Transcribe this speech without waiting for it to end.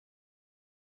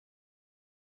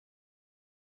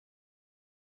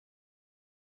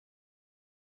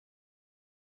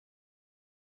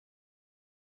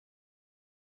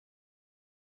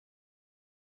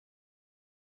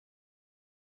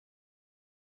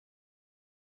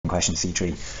question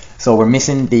C3. So we're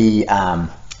missing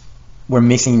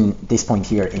this point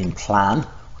here in plan.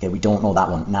 Okay, we don't know that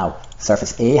one. Now,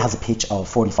 surface A has a pitch of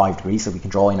 45 degrees, so we can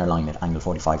draw in our line at angle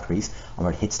 45 degrees, and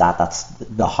where it hits that, that's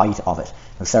the height of it.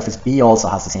 Now, surface B also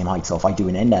has the same height, so if I do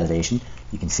an end elevation,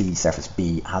 you can see surface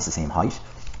B has the same height.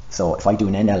 So if I do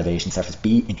an end elevation, surface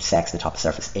B intersects the top of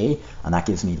surface A, and that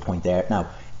gives me the point there. Now,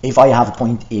 if I have a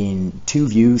point in two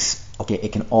views, okay,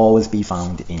 it can always be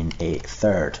found in a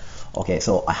third. Okay,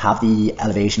 so I have the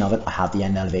elevation of it, I have the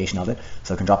end elevation of it,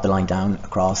 so I can drop the line down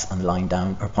across and the line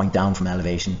down, or point down from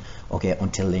elevation, okay,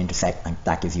 until they intersect, and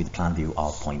that gives you the plan view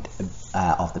of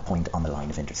the point on the line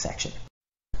of intersection.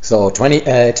 So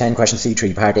 10 question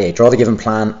C3 part A, draw the given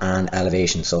plan and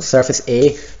elevation. So surface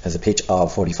A has a pitch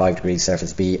of 45 degrees,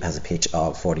 surface B has a pitch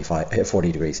of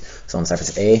 40 degrees. So on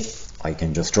surface A, I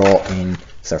can just draw in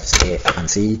surface A and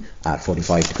C at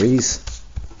 45 degrees.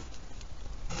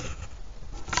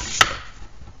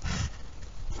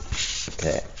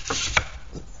 Okay,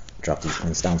 drop these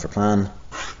points down for plan.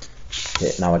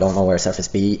 Okay, now I don't know where surface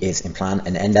B is in plan.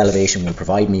 An end elevation will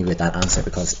provide me with that answer,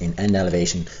 because in end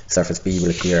elevation surface B will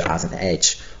appear as an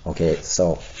edge. Okay,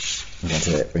 so I'm going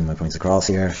to bring my points across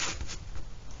here.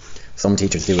 Some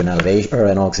teachers do an elevation or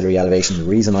an auxiliary elevation. The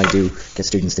reason I do get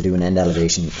students to do an end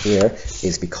elevation here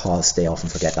is because they often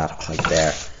forget that height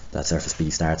there that surface B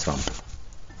starts from.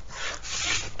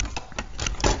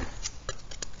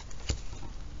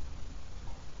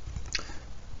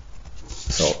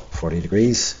 So 40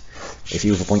 degrees. If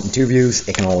you have a point in two views,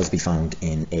 it can always be found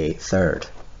in a third.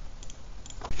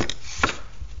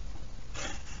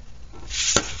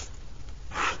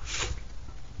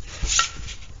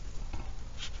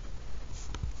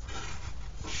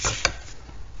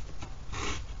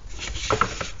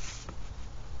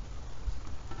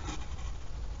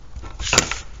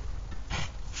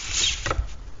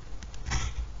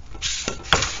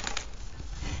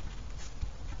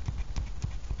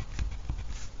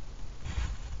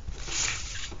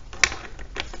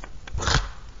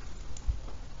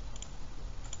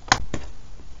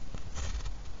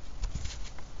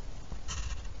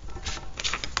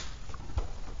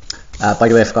 By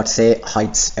the way, I forgot to say,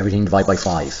 heights, everything divide by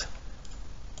 5.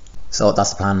 So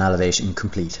that's the plan and elevation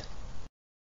complete.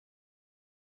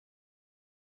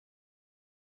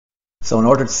 So in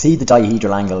order to see the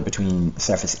dihedral angle between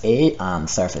surface A and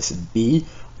surface B,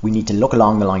 we need to look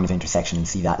along the line of intersection and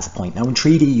see that as a point. Now in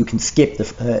 3D you can skip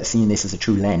seeing this as a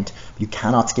true length, but you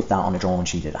cannot skip that on a drawing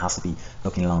sheet. It has to be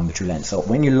looking along the true length. So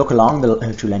when you look along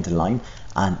the true length of the line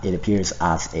and it appears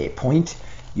as a point,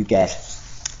 you get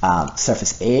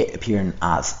surface A appearing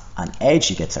as an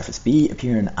edge, you get surface B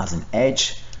appearing as an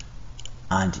edge,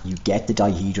 and you get the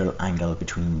dihedral angle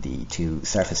between the two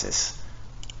surfaces.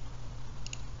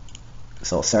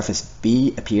 So surface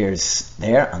B appears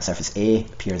there and surface A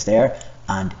appears there,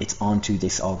 and it's onto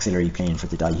this auxiliary plane for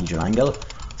the dihedral angle.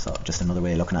 So just another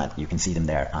way of looking at it, you can see them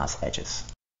there as edges.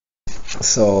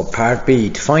 So part B,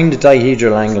 to find the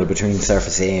dihedral angle between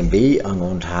surface A and B, I'm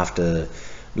going to have to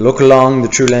look along the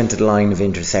true length of the line of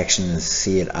intersection and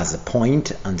see it as a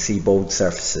point, and see both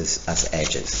surfaces as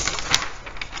edges.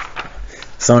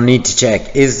 So I need to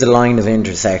check, is the line of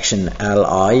intersection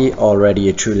Li already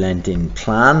a true length in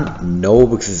plan? No,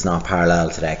 because it's not parallel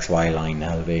to the XY line in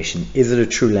elevation. Is it a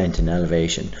true length in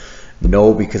elevation?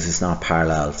 No, because it's not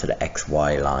parallel to the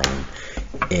XY line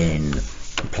in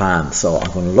plan. So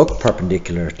I'm going to look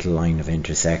perpendicular to the line of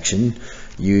intersection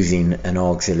using an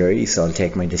auxiliary. So I'll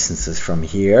take my distances from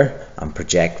here and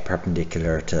project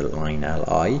perpendicular to line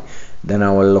Li. Then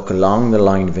I will look along the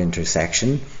line of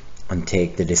intersection and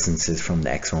take the distances from the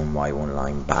x1, y1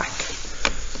 line back.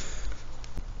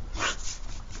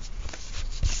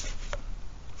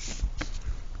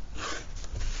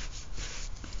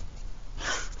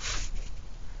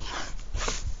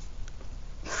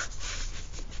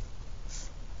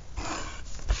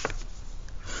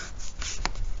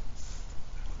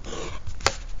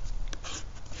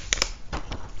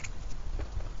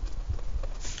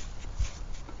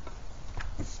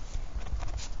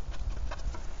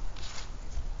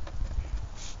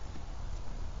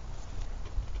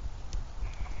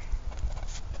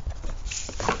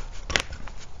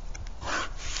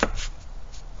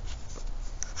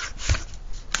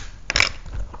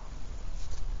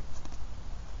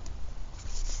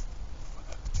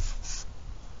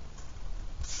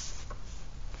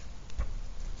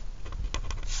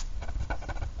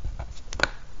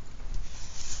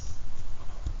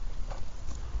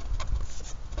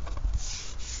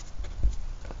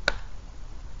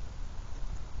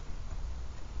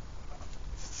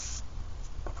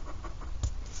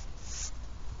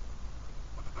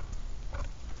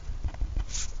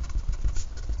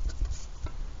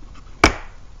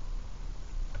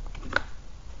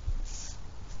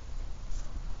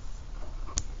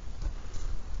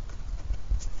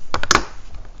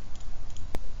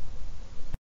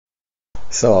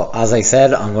 So as I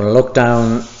said, I'm going to look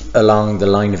down along the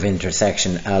line of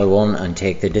intersection L1 and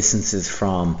take the distances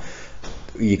from,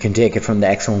 you can take it from the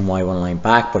x1, y1 line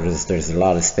back, but there's a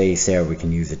lot of space there, we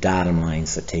can use a datum line,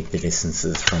 so take the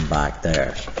distances from back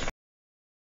there.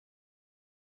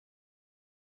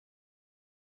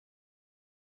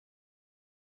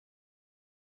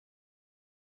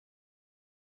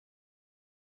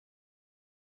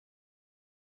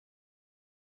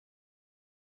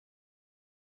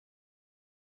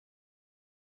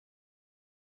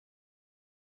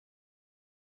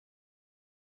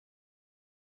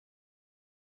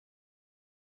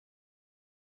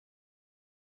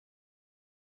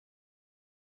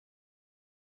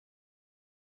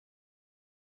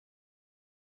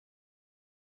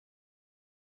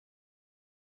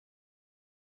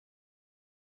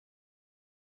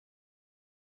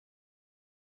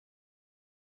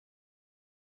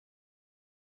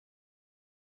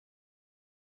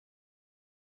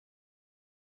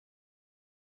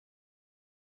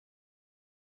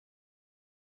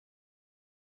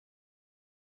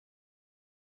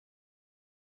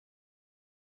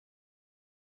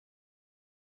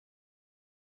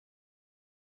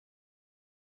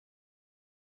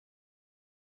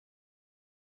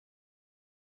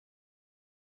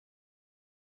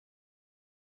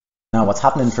 Now what's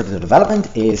happening for the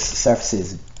development is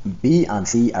surfaces B and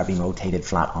C are being rotated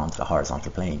flat onto the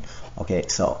horizontal plane. Okay,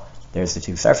 so there's the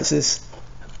two surfaces.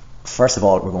 First of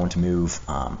all, we're going to move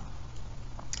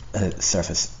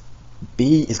surface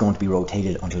B is going to be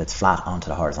rotated until it's flat onto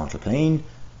the horizontal plane.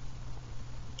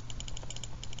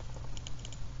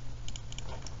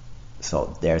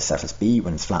 So there's surface B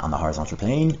when it's flat on the horizontal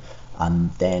plane,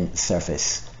 and then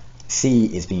surface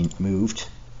C is being moved,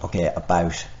 okay,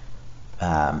 about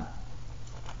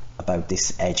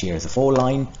this edge here as a fold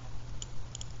line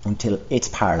until it's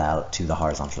parallel to the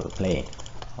horizontal plane.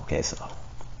 Okay, so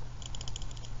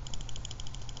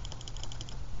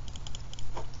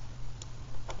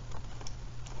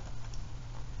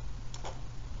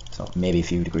maybe a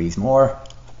few degrees more.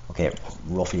 Okay,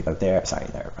 roughly about there. Sorry,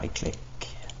 there, right click.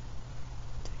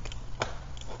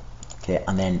 Okay,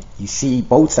 and then you see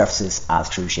both surfaces as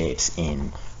true shapes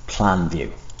in plan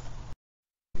view.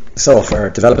 So for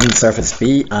developing surface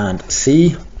B and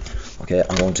C, okay,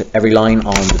 I'm going to, every line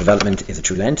on the development is a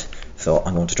true length, so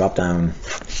I'm going to drop down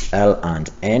L and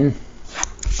N,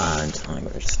 and I'm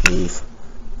going to just move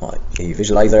my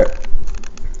visualizer.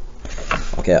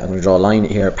 Okay, I'm going to draw a line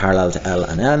here parallel to L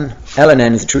and N. L and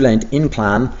N is a true length in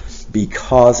plan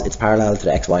because it's parallel to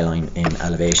the XY line in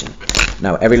elevation.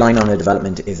 Now every line on the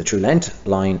development is a true length.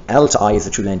 Line L to I is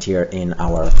a true length here in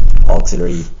our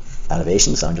auxiliary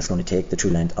elevation, so I'm just going to take the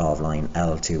true length of line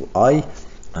L to I,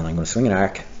 and I'm going to swing an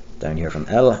arc down here from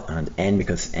L and N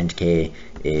because N to K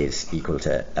is equal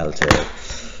to L to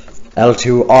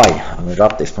I. I'm going to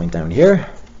drop this point down here,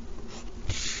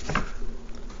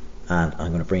 and I'm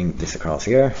going to bring this across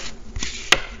here,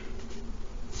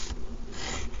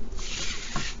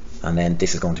 and then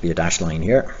this is going to be a dashed line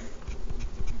here.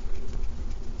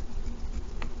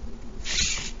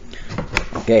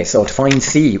 Okay, so to find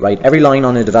C, right, every line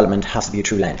on a development has to be a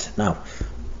true length. Now,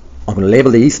 I'm going to label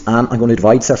these and I'm going to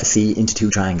divide surface C into two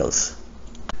triangles.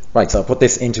 Right, so I'll put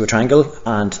this into a triangle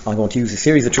and I'm going to use a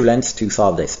series of true lengths to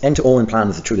solve this. N to O in plan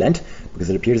is a true length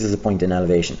because it appears as a point in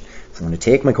elevation. So I'm going to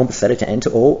take my compass, set it to N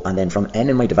to O, and then from N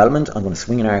in my development, I'm going to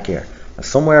swing an arc here. Now,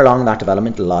 somewhere along that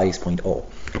development lies point O.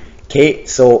 Okay,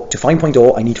 so to find point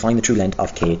O, I need to find the true length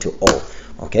of K to O.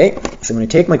 Okay, so I'm going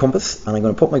to take my compass and I'm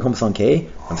going to put my compass on K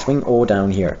and swing O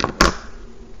down here.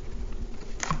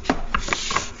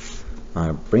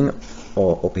 I'll bring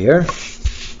O up here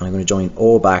and I'm going to join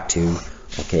O back to,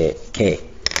 okay, K.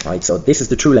 Right, so this is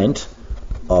the true length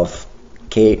of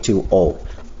K to O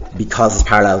because it's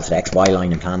parallel to the XY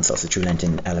line in plan, so it's the true length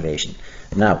in elevation.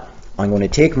 Now, I'm going to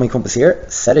take my compass here,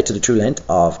 set it to the true length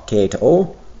of K to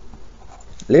O,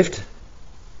 lift,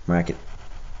 mark it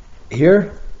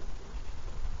here,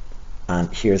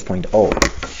 and here's point O.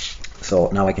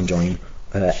 So now I can join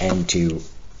N to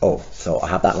O. So I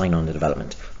have that line on the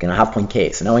development. Okay, and I have point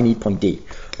K. So now I need point D.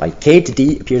 Right, K to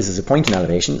D appears as a point in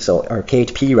elevation. So, or K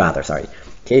to P rather. Sorry,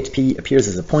 K to P appears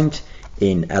as a point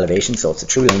in elevation. So it's a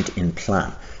true length in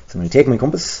plan. So I'm going to take my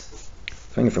compass,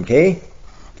 swing it from K.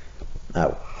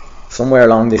 Now, somewhere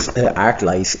along this arc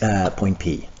lies point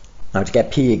P. Now to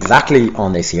get P exactly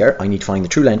on this here, I need to find the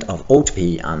true length of O to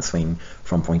P and swing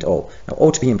from point O. Now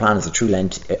O to P in plan is a true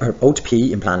length, or O to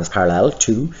P in plan is parallel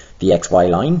to the XY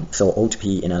line, so O to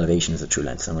P in elevation is a true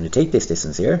length. So I'm going to take this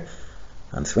distance here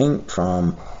and swing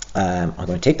from, I'm going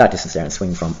to take that distance there and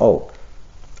swing from O.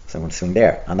 So I'm going to swing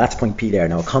there, and that's point P there.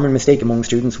 Now a common mistake among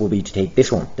students will be to take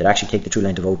this one. They'd actually take the true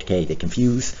length of O to K. They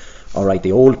confuse, alright,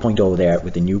 the old point O there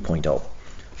with the new point O.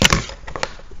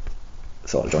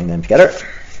 So I'll join them together.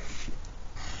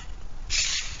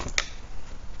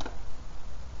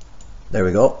 There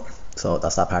we go. So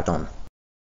that's that part done.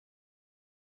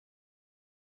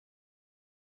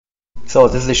 So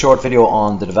this is a short video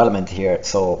on the development here.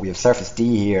 So we have surface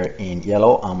D here in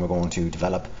yellow, and we're going to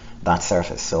develop that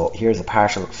surface. So here's a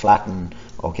partial flatten,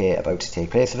 okay, about to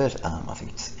take place of it. I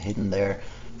think it's hidden there.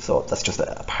 So that's just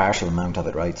a partial amount of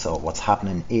it, right? So what's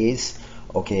happening is,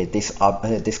 okay,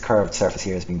 this curved surface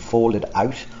here is being folded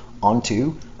out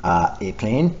onto a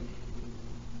plane.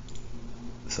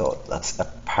 So that's a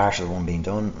partial one being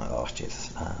done. Oh Jesus,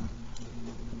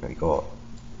 there we go,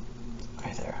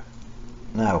 right there.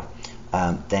 Now,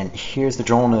 then here's the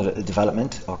drone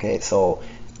development. Okay, so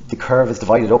the curve is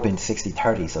divided up into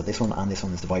 60-30. So this one and this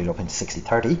one is divided up into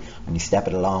 60-30, and you step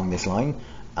it along this line.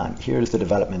 And here's the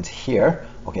development here.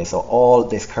 Okay, so all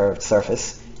this curved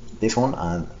surface, this one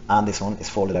and this one is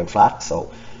folded out flat.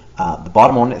 So the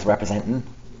bottom one is representing,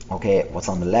 okay, what's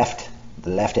on the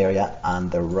left area,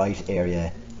 and the right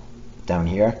area down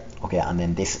here. Okay, and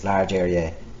then this large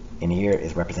area in here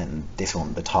is representing this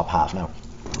one, the top half. Now,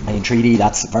 in 3D,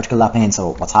 that's vertical lap plane.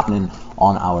 So what's happening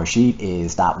on our sheet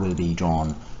is that will be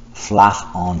drawn flat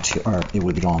onto, or it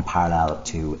will be drawn parallel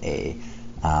to a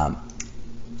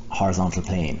horizontal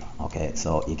plane. Okay,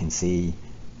 so you can see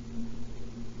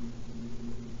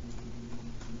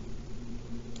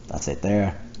that's it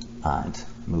there, and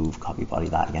move copy body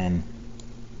that again,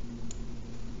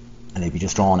 and it'll be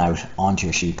just drawn out onto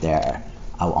your sheet there,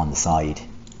 out on the side,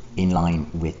 in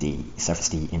line with the surface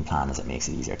D in plan, as it makes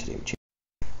it easier to do.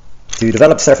 To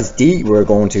develop surface D, we're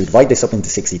going to divide this up into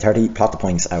 60-30, plot the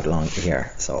points out along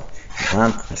here. So in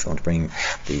plan, I'm just going to bring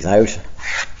these out.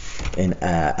 In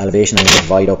elevation, I'm going to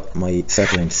divide up my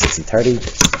circle into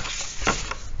 60-30.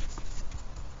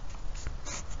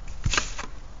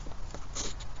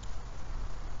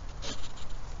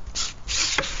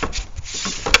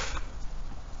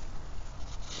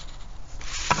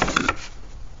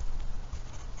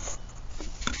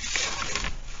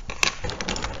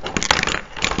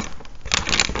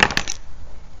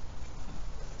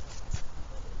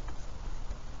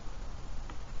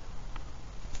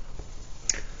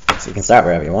 So you can start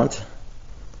wherever you want.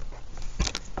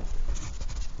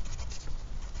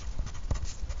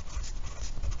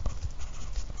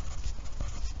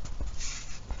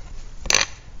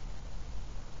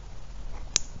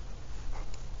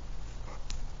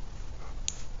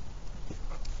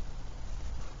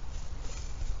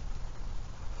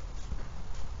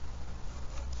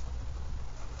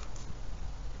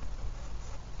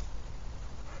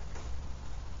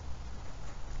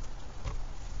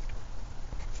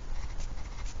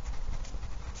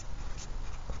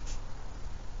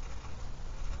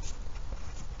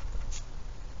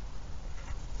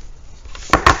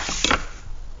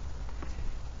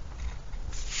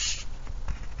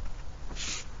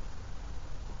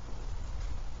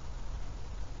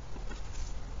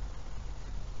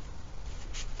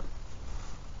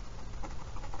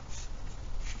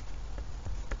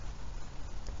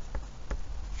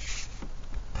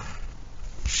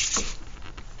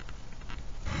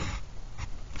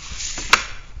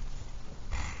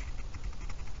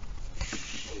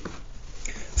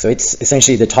 So it's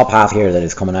essentially the top half here that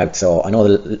is coming out. So I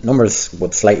know the numbers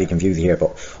would slightly confuse you here,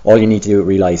 but all you need to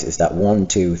realize is that 1,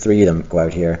 2, 3 of them go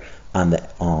out here, and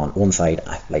on one side,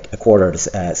 like a quarter of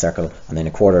the circle, and then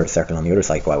a quarter of the circle on the other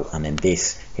side go out, and then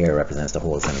this here represents the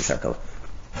whole semicircle.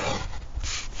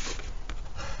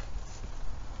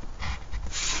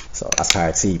 So that's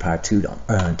part C, part 2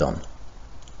 done.